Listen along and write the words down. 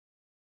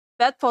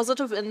Bad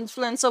positive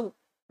influencer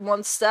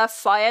wants staff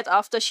fired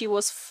after she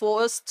was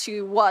forced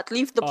to, what,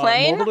 leave the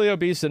plane? Morbidly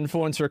obese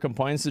influencer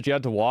complains that she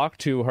had to walk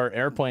to her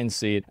airplane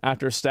seat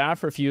after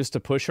staff refused to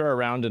push her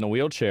around in a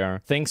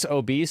wheelchair. Thinks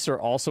obese are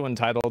also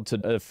entitled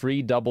to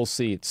free double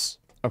seats.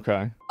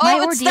 Okay. My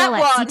Oh, it's ordeal that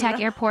at one! SeaTac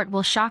Airport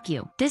will shock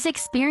you. This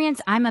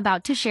experience I'm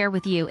about to share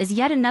with you is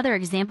yet another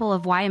example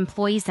of why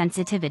employee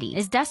sensitivity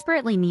is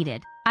desperately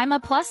needed. I'm a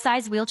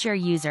plus-size wheelchair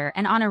user,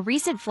 and on a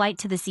recent flight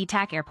to the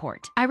SeaTac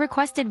Airport, I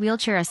requested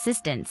wheelchair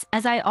assistance,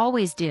 as I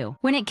always do.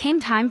 When it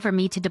came time for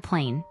me to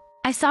deplane,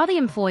 I saw the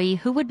employee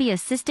who would be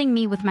assisting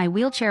me with my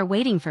wheelchair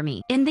waiting for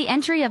me in the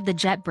entry of the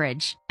jet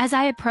bridge. As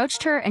I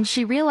approached her and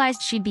she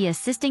realized she'd be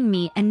assisting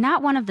me and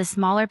not one of the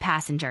smaller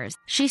passengers,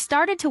 she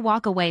started to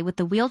walk away with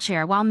the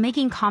wheelchair while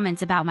making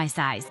comments about my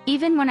size.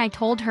 Even when I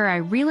told her I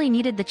really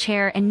needed the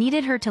chair and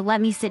needed her to let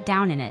me sit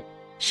down in it,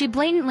 she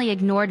blatantly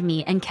ignored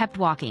me and kept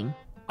walking.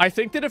 I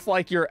think that if,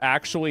 like, you're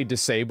actually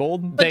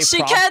disabled, but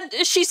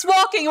she's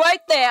walking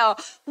right there.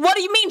 What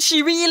do you mean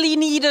she really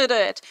needed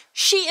it?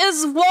 She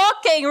is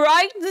walking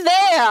right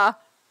there.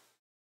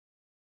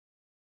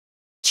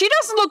 She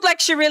doesn't look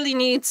like she really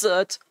needs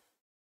it.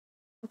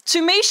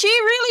 To me, she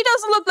really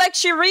doesn't look like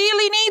she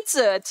really needs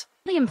it.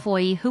 The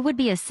employee who would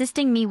be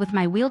assisting me with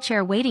my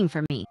wheelchair waiting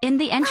for me in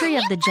the entry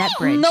of the jet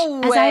bridge. No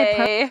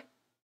way.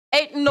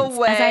 Ain't no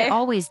way. As I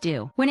always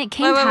do. When it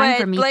came time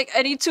for me, like,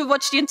 I need to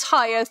watch the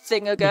entire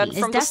thing again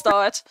from the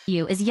start.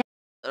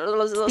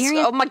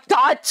 Oh my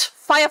god,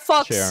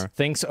 Firefox. Chair.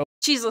 Thanks.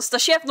 Jesus,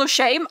 does she have no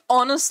shame?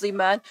 Honestly,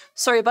 man.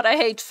 Sorry, but I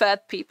hate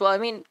fat people. I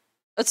mean,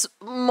 it's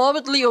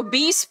morbidly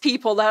obese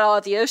people that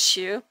are the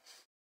issue.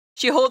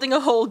 She holding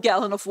a whole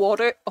gallon of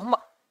water. Oh my.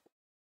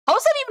 How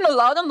is that even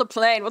allowed on the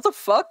plane? What the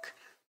fuck?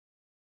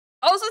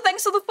 Also,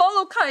 thanks to the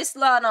follow,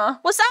 Kaislana.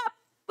 What's up?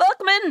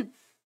 Welcome in.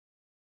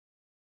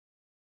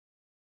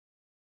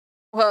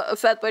 Well, a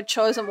fat by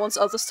choice and wants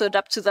others to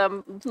adapt to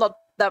them, not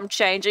them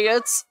changing.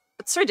 It's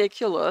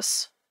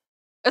ridiculous.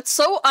 It's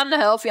so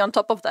unhealthy on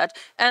top of that.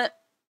 And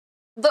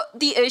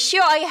the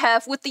issue I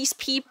have with these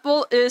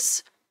people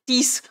is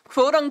these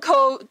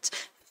quote-unquote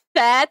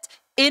fat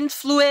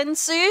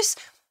influencers,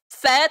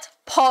 fat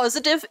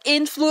positive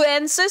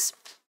influencers.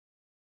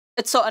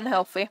 It's so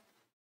unhealthy.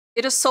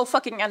 It is so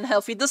fucking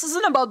unhealthy. This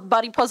isn't about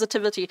body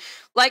positivity.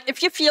 Like,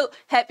 if you feel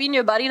happy in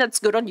your body, that's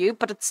good on you,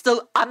 but it's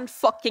still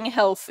unfucking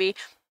healthy.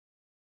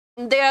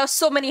 There are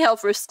so many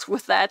health risks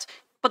with that,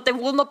 but they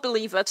will not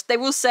believe it. They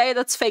will say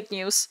that's fake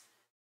news.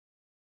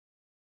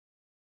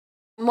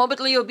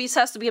 Morbidly obese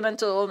has to be a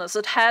mental illness.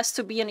 It has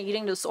to be an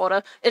eating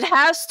disorder. It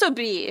has to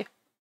be.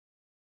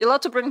 You're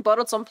allowed to bring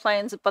bottles on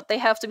planes, but they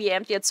have to be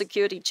empty at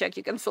security check.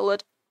 You can fill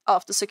it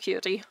after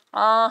security.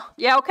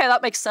 Yeah, okay,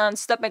 that makes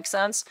sense. That makes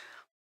sense.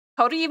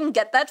 How do you even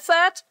get that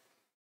fat?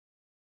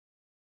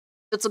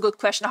 That's a good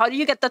question. How do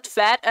you get that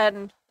fat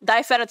and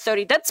die fat at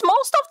 30? That's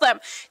most of them.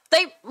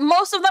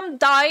 Most of them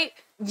die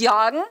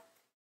young.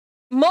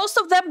 Most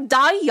of them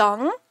die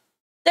young.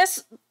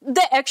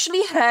 There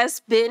actually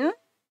has been,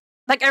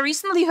 like, I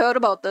recently heard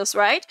about this,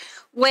 right?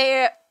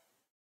 Where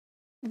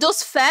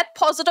those fat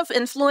positive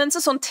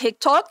influencers on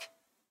TikTok,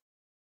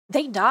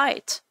 they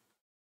died.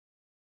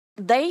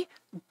 They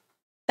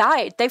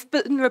died. They've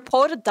been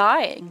reported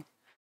dying.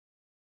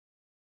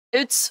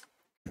 It's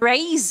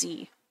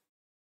crazy.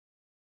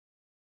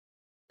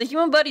 The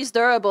human body is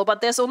durable,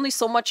 but there's only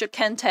so much it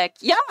can take.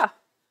 Yeah!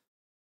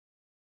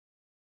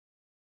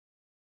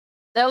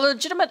 There are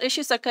legitimate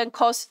issues that can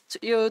cause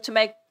you to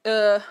make,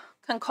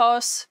 can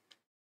cause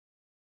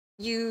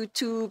you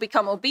to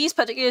become obese,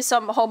 particularly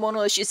some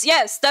hormonal issues.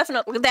 Yes,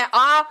 definitely. There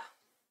are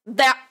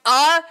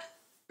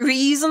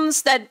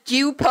reasons that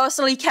you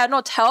personally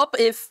cannot help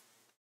if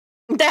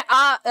there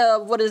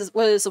are, what is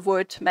the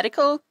word?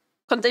 Medical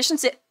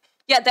conditions?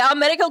 Yeah, there are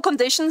medical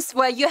conditions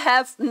where you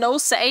have no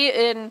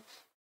say in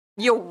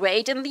your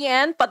weight in the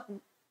end, but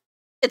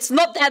it's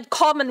not that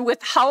common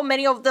with how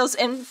many of those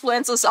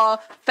influencers are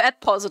fat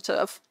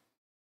positive.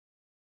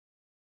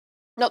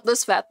 Not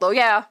this fat though,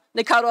 yeah.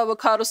 Nikado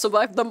Avocado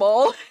survived them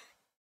all.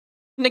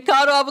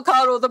 Nikado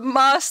Avocado, the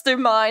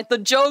mastermind, the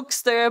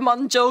jokester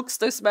among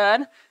jokesters,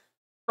 man.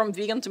 From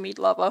vegan to meat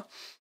lover.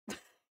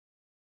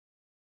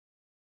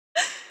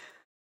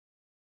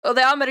 Oh,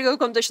 there are medical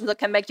conditions that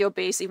can make you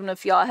obese even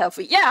if you are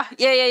healthy. Yeah.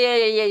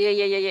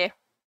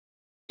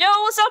 Yo,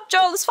 what's up,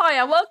 Joel? It's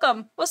Fire.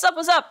 Welcome. What's up?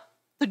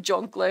 The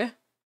jungler.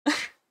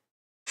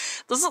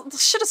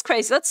 This shit is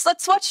crazy.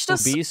 Let's watch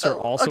this. Obese are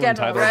also again,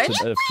 entitled right?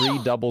 to free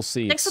double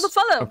seats. Thanks for the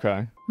follow.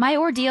 Okay. My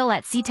ordeal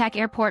at SeaTac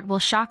Airport will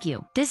shock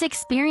you. This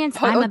experience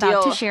I'm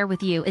about to share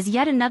with you is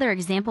yet another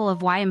example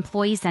of why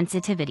employee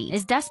sensitivity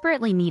is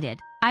desperately needed.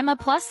 I'm a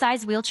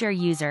plus-size wheelchair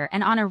user,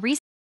 and on a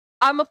recent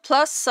I'm a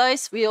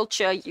plus-size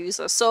wheelchair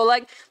user. So,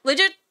 like,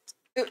 legit,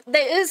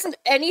 there isn't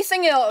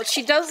anything else.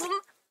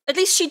 At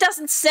least she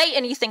doesn't say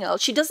anything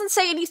else.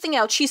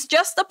 She's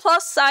just a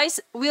plus-size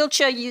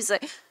wheelchair user.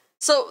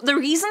 So the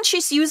reason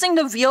she's using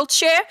the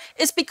wheelchair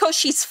is because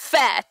she's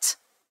fat.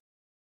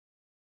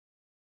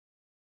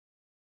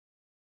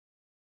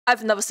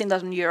 I've never seen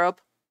that in Europe.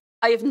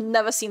 I have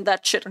never seen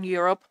that shit in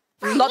Europe.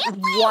 Not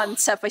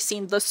once have I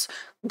seen this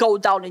go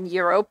down in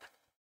Europe.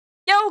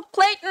 Yo,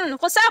 Clayton,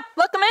 what's up?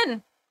 Welcome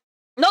in.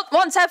 Not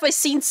once have I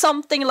seen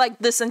something like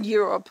this in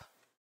Europe.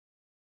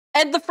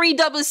 And the free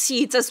double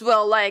seats as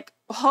well, like,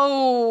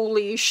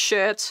 holy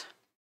shit.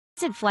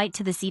 Flight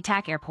to the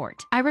SeaTac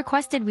airport. I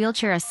requested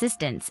wheelchair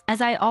assistance,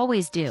 as I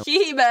always do.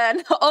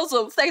 Man.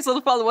 Also, thanks for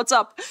the follow, what's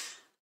up?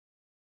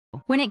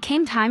 When it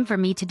came time for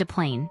me to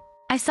deplane,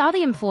 I saw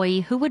the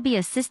employee who would be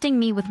assisting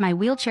me with my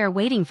wheelchair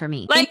waiting for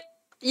me. Like,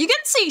 you can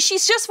see,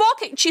 she's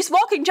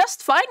walking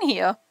just fine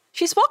here.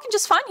 She's walking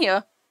just fine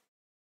here.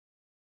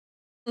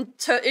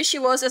 Her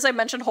issue was, as I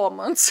mentioned,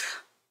 hormones.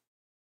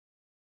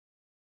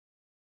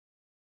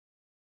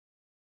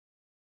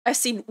 I've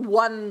seen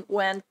one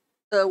land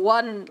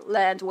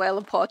whale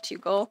in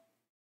Portugal.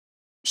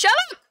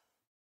 Sherlock!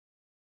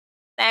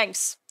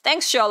 Thanks.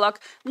 Thanks, Sherlock.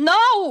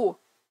 No!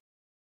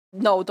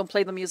 No, don't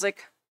play the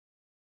music.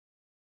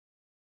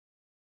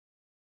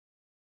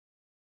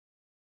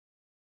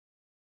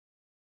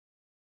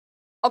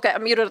 Okay, I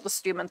muted the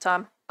stream in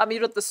time. I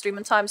muted the stream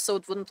in time so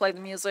it wouldn't play the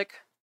music.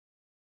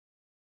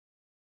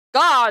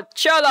 God,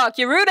 Sherlock,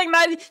 you're ruining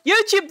my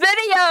YouTube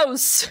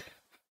videos!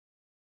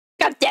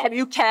 God damn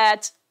you,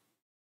 cat!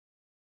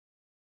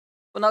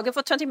 Well, I'll give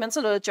her 20 minutes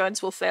and the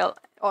joints will fail.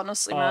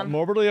 Honestly, man.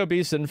 Morbidly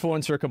obese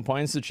influencer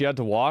complains that she had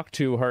to walk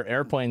to her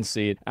airplane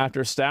seat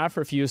after staff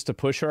refused to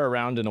push her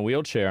around in a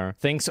wheelchair.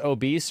 Thinks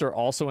obese are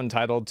also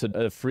entitled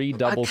to free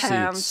double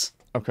seats.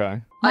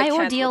 Okay. My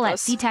ordeal at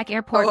SeaTac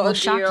airport will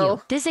shock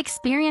you. This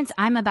experience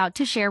I'm about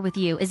to share with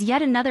you is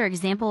yet another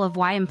example of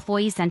why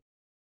employees at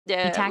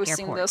SeaTac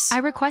airport. I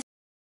requested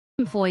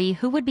an employee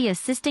who would be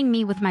assisting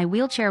me with my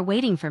wheelchair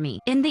waiting for me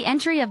in the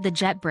entry of the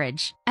jet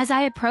bridge. As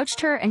I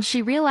approached her and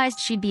she realized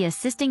she'd be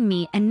assisting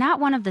me and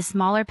not one of the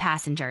smaller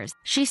passengers,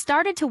 she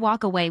started to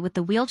walk away with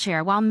the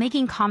wheelchair while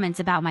making comments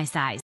about my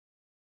size.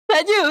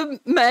 Can you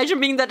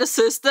imagine being that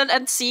assistant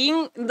and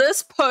seeing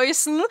this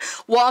person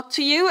walk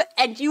to you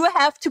and you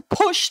have to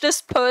push this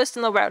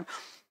person around?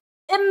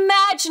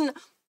 Imagine,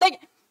 like,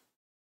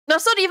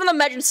 let's not even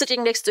imagine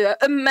sitting next to her.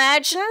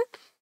 Imagine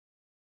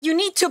you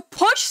need to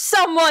push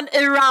someone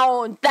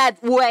around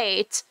that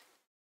weight.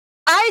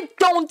 I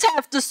don't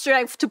have the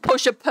strength to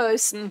push a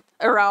person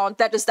around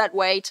that is that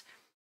weight.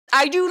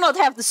 I do not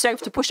have the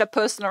strength to push a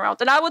person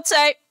around. And I would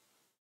say,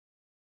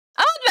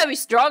 I'm not very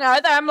strong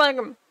either. I'm like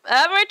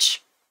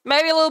average.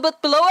 Maybe a little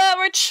bit below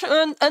average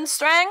in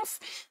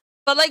strength.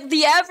 But, like,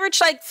 the average,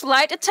 like,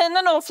 flight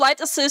attendant or flight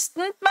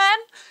assistant, man,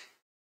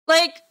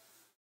 like,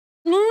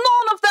 none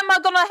of them are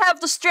gonna have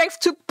the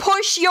strength to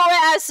push your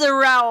ass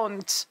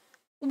around.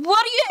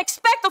 What do you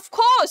expect? Of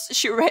course!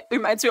 She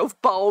reminds me of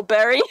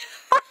Bowberry.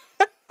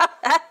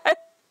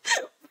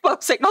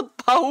 Fuck's sake, not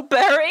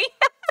Bowberry.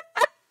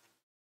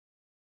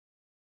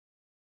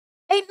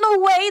 Ain't no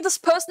way this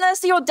person has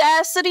the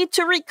audacity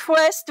to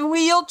request a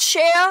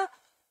wheelchair.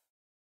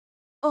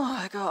 Oh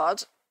my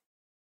god.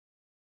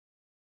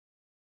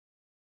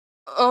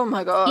 Oh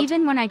my god.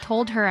 Even when I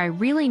told her I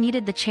really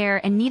needed the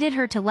chair and needed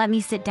her to let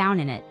me sit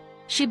down in it,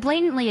 she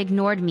blatantly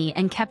ignored me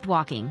and kept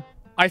walking.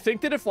 I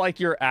think that if, like,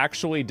 you're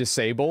actually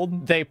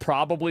disabled, they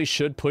probably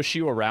should push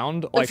you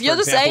around. Like, if you're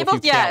for example, disabled,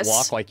 if you can't yes.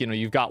 walk, like, you know,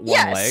 you've got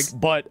one leg.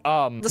 But,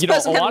 this you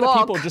know, a lot of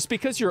people, walk. just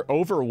because you're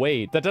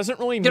overweight, that doesn't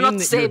really mean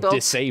that you're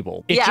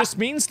disabled. It just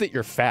means that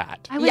you're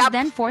fat. I was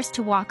then forced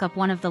to walk up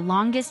one of the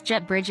longest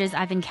jet bridges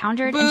I've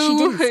encountered, and she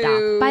didn't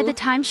stop. By the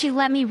time she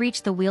let me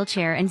reach the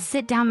wheelchair and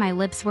sit down, my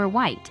lips were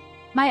white.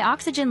 My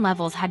oxygen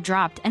levels had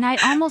dropped, and I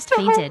almost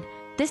fainted.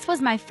 This was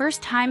my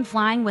first time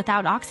flying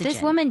without oxygen.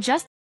 This woman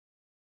just...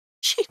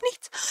 She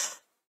needs...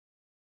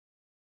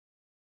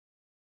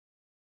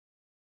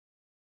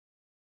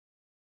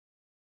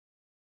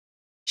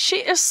 She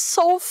is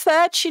so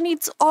fat, she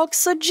needs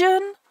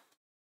oxygen.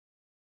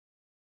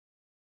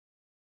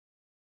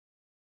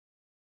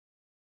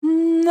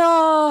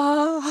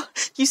 No.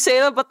 You say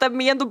that, but then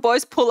me and the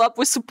boys pull up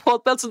with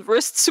support belts and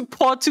wrist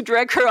support to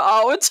drag her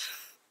out.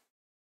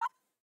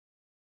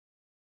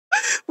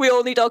 We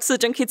all need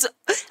oxygen, kids.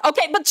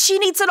 Okay, but she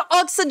needs an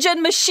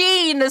oxygen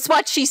machine, is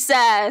what she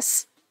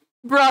says.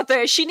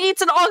 Brother, she needs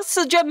an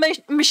oxygen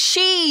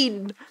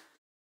machine.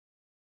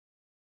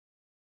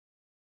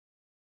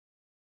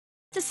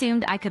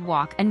 Assumed I could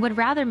walk and would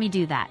rather me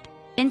do that.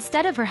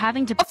 Instead of her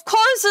having to... Of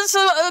course it's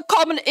a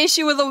common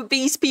issue with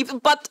obese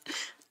people, but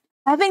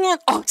having an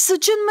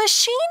oxygen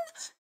machine?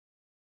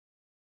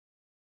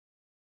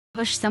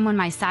 Push someone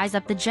my size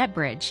up the jet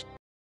bridge.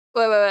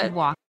 Wait.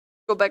 Walk.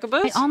 Go back a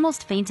bit. I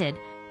almost fainted.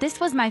 This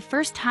was my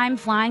first time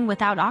flying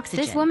without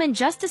oxygen. This woman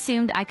just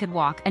assumed I could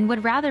walk and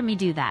would rather me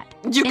do that.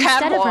 You can't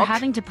Instead of walk. her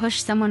having to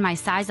push someone my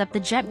size up the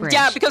jet bridge.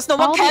 Yeah, because no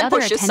one can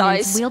push your size. All the other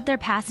attendants wheeled their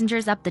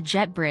passengers up the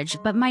jet bridge,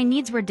 but my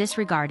needs were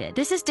disregarded.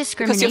 This is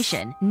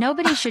discrimination.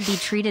 Nobody should be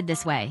treated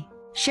this way.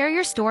 Share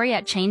your story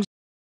at Change.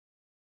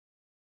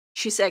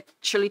 She's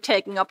actually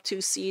taking up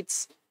 2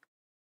 seats.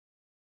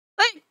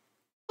 Like,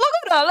 look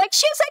at her. Like,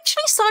 she has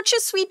actually such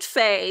a sweet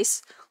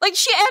face. Like,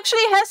 she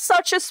actually has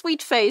such a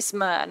sweet face,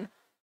 man.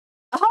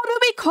 How do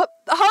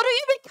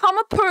you become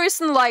a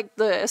person like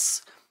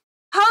this?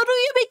 How do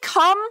you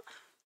become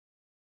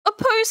a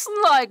person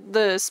like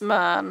this,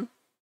 man?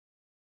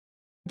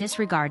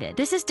 Disregarded.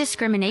 This is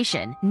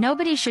discrimination.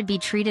 Nobody should be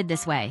treated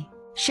this way.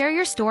 Share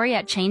your story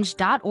at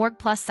change.org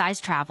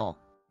 +size travel.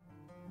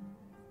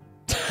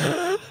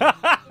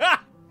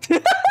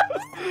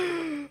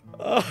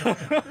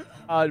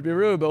 To be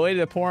rude, but lady,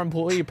 the poor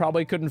employee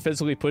probably couldn't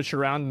physically push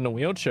around in a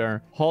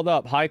wheelchair. Hold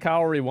up,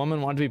 high-calorie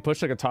woman wanted to be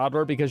pushed like a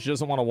toddler because she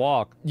doesn't want to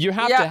walk. You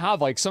have to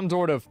have, like, some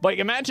sort of... Like,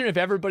 imagine if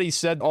everybody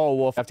said, oh,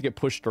 well, I have to get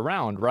pushed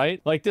around,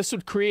 right? Like, this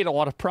would create a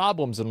lot of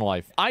problems in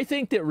life. I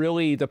think that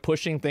really the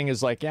pushing thing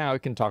is like, yeah, we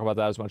can talk about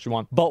that as much as you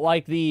want. But,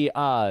 like, the,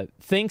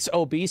 thinks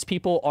obese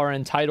people are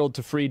entitled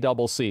to free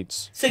double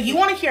seats. So you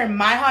want to hear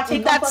my hot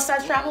take on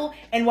plus-size travel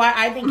and why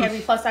I think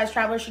every plus-size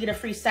traveler should get a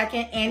free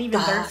second and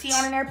even third seat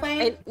on an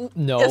airplane?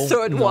 No,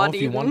 if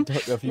you want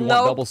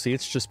double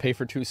seats, just pay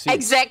for 2 seats.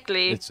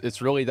 Exactly.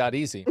 It's really that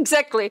easy.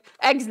 Exactly.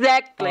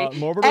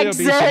 Morbidly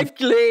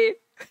exactly.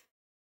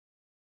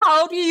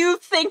 How do you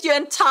think you're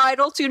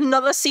entitled to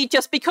another seat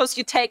just because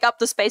you take up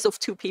the space of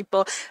 2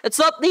 people? It's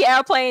not the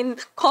airplane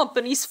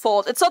company's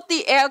fault. It's not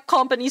the air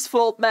company's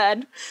fault,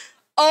 man.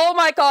 Oh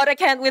my god, I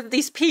can't with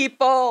these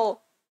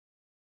people.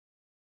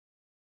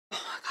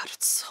 Oh my god,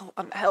 it's so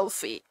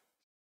unhealthy.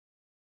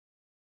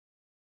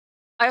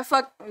 I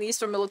fucked these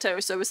for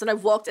military service and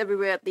I've walked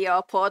everywhere at the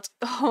airport.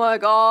 Oh my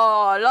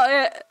god.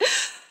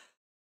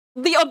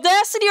 The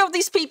audacity of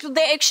these people,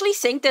 they actually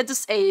think they're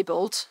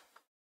disabled.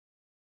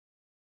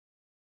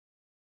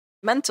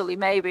 Mentally,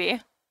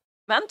 maybe.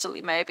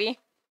 Mentally, maybe.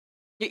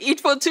 You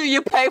eat for 2,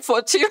 you pay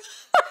for 2.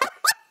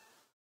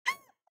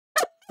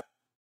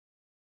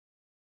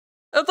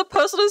 If the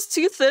person is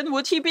too thin,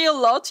 would he be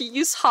allowed to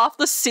use half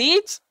the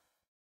seat?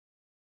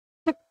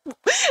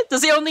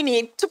 Does he only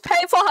need to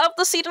pay for half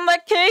the seat in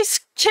that case?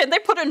 Can they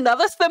put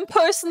another thin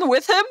person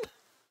with him?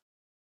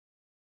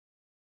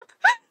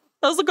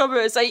 That's the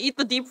compromise. I eat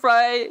the deep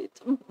fried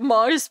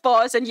Mars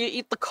bars and you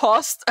eat the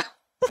cost.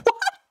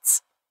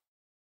 What?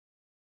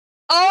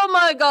 Oh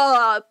my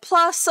god.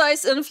 Plus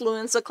size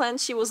influencer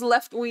claims she was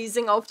left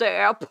wheezing after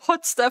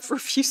airport staff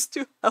refused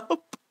to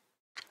help.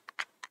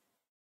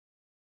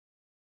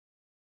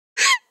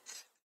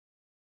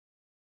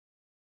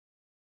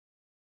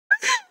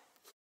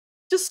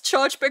 Just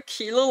charge per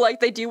kilo like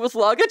they do with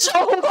luggage.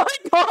 Oh my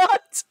god!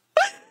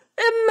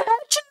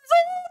 Imagine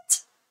that!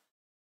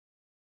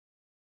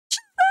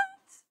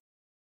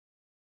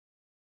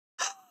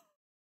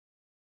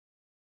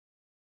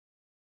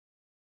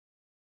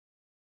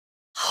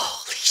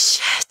 Holy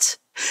shit!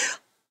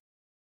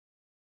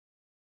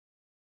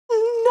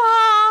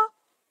 Nah!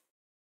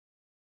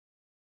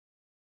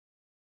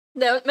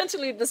 They're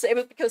mentally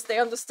disabled because they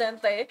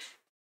understand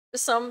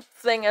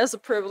something as a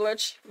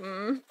privilege.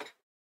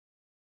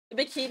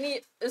 The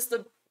bikini is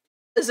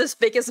as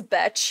big as a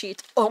bed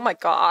sheet. Oh my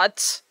god.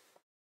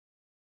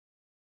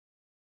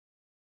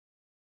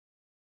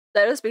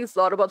 That has been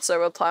thought about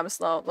several times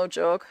now, no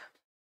joke.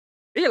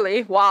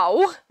 Really?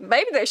 Wow.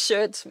 Maybe they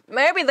should.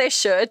 Maybe they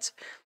should.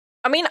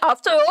 I mean,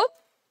 after all,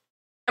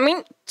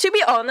 to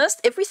be honest,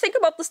 if we think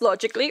about this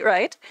logically,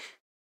 right?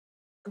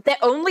 There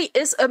only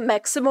is a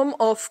maximum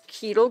of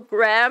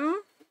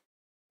kilogram,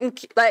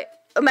 like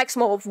a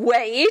maximum of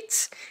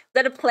weight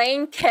that a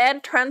plane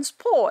can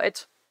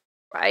transport.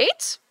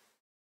 Right?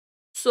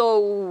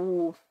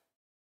 So,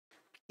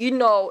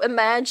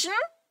 imagine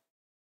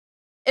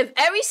if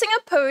every single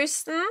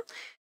person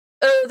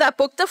that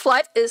booked the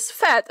flight is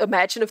fat.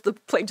 Imagine if the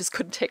plane just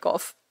couldn't take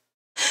off.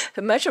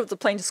 Imagine if the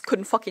plane just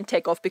couldn't fucking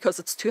take off because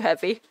it's too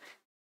heavy.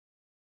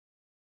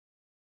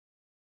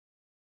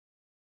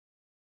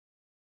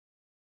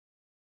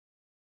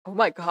 Oh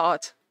my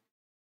god.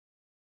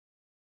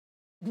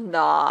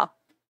 Nah.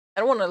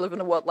 I don't want to live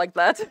in a world like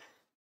that.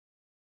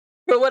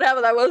 But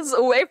whatever, that was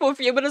away for a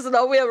few minutes and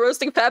now we are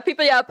roasting fat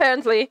people. Yeah,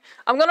 apparently.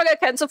 I'm gonna get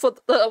cancelled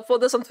for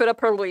this on Twitter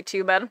probably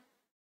too, man.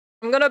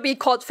 I'm gonna be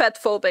called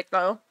fat phobic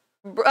now.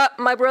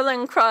 My brother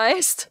in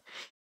Christ.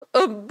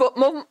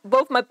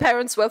 Both my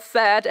parents were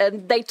fat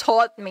and they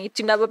taught me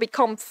to never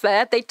become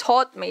fat. They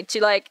taught me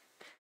to, like,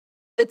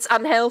 it's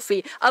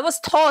unhealthy. I was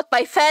taught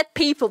by fat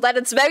people that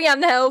it's very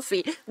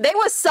unhealthy. They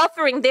were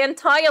suffering their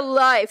entire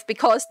life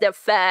because they're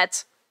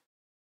fat.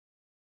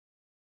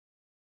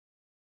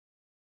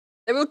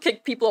 They will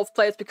kick people off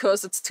planes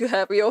because it's too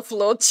heavy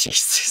offload.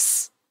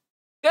 Jesus.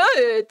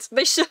 Good.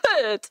 They should.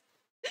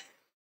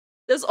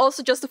 There's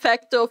also just a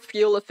factor of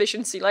fuel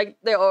efficiency. Like,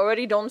 they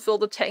already don't fill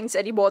the tanks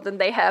any more than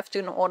they have to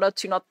in order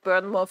to not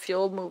burn more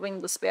fuel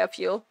moving the spare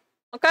fuel.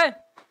 Okay.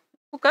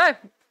 Okay.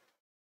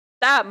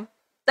 Damn.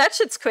 That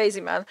shit's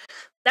crazy, man.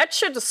 That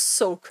shit is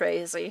so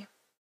crazy.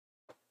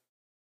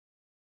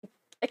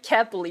 I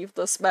can't believe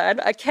this, man.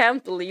 I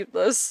can't believe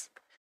this.